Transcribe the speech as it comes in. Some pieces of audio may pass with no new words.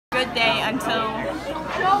day until.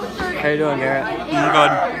 How you doing, Garrett? I'm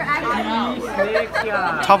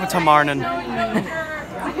good. Top of tomorrow.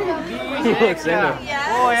 He looks into it.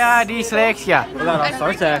 Oh yeah, dyslexia. We got all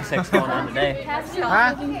sorts of accents going on today.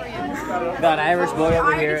 Huh? We got Irish boy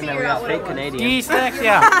over here, and then we got fake Canadian.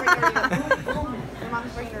 Dyslexia.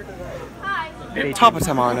 Top of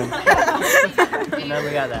tomorrow. And then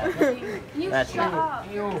we got that. That's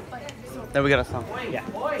it. Then we got a song. Yeah.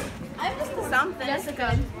 Something.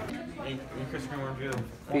 Jessica.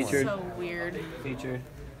 Featured. So weird. Featured.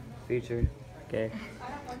 Featured. Okay.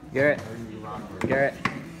 Garrett. Garrett.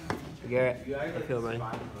 Garrett. How you feel, buddy?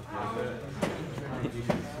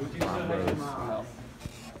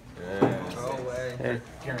 Hey.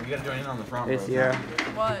 Karen, you gotta join in on the front. Hey, Sierra.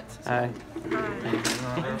 What? Hi.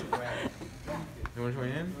 You wanna join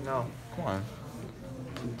in? No. Come on.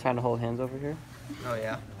 You trying to hold hands over here? Oh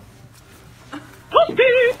yeah.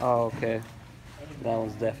 Oh, okay. That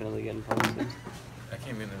one's definitely getting posted. I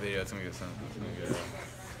can't be in the video. It's gonna get sent. It's gonna get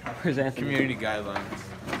Where's Anthony? community guidelines.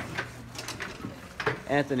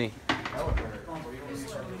 Anthony.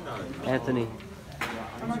 Anthony.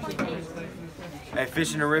 Hey,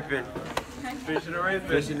 fishing and ripping. Fishing and ripping.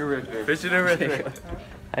 Fishing and ripping. Fishing and ripping.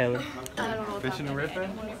 Hi, Ellie. Fishing and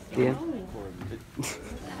ripping. Ian.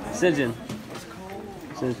 Sinjin.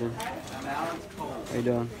 Sinjin. How you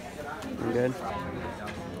doing? You good?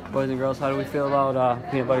 Boys and girls, how do we feel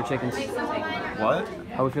about peanut butter chickens? What?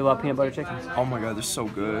 How do we feel about peanut butter chickens? Oh my god, they're so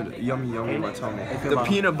good. Yummy, yummy in my tummy. feel The about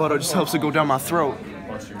peanut butter just helps it go down my throat.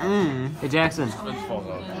 Hey, Jackson.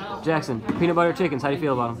 Jackson, peanut butter chickens, how do you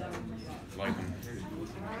feel about them? Like them.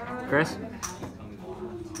 Chris?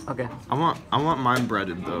 Okay. I want mine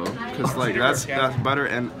breaded though, cause like that's better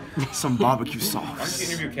and some barbecue sauce.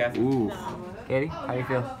 Interview Kathy. Ooh. Katie, how do you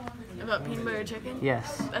feel? About peanut butter chicken?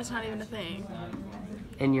 Yes. That's not even a thing.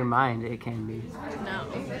 In your mind, it can be. No.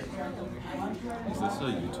 Is this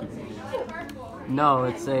a YouTube? No,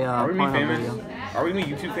 it's a Are we gonna be Pornhub famous? video. Are we gonna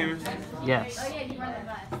be YouTube famous? Yes.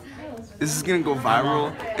 This is gonna go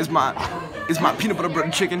viral. Is my peanut butter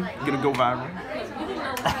breaded chicken gonna go viral?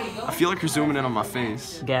 I feel like you're zooming in on my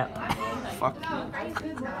face. Gap. Fuck.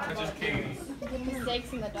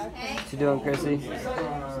 What you doing, Chrissy?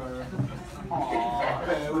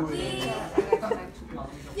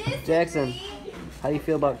 Jackson, how do you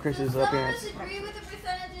feel about Chris's appearance? Agree with the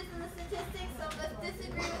percentages and the statistics, so let's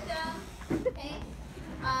disagree with them. Okay.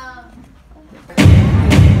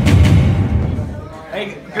 Hey,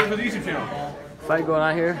 good for the YouTube channel. Fight going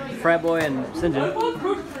on here. Frat boy and Sinjin.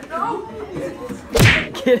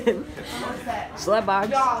 Get in. Slap box.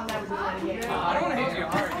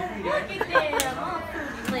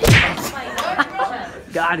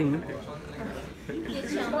 Got him.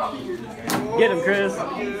 Get him, Chris.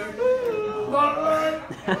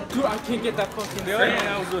 Dude, I can't get that fucking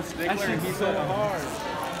thing. That should be so hard.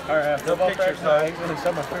 Alright, after the picture, so I'm gonna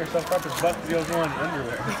shove my finger stuff up his butt to the one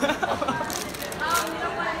underwear.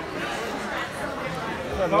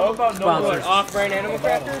 Sponsors. Off-brand animal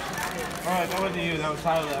crackers? Alright, that wasn't you, that was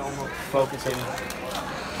Tyler that almost. Focusing.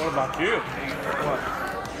 What about you? What?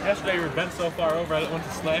 Yesterday you were bent so far over I went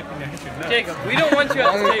to slack and I hit your neck. Jacob, we don't want you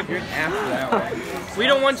at the table. We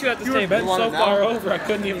don't want you at the You were table. bent so far over I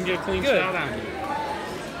couldn't even get a clean Good. shot on you.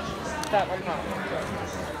 Stop, I'm hot.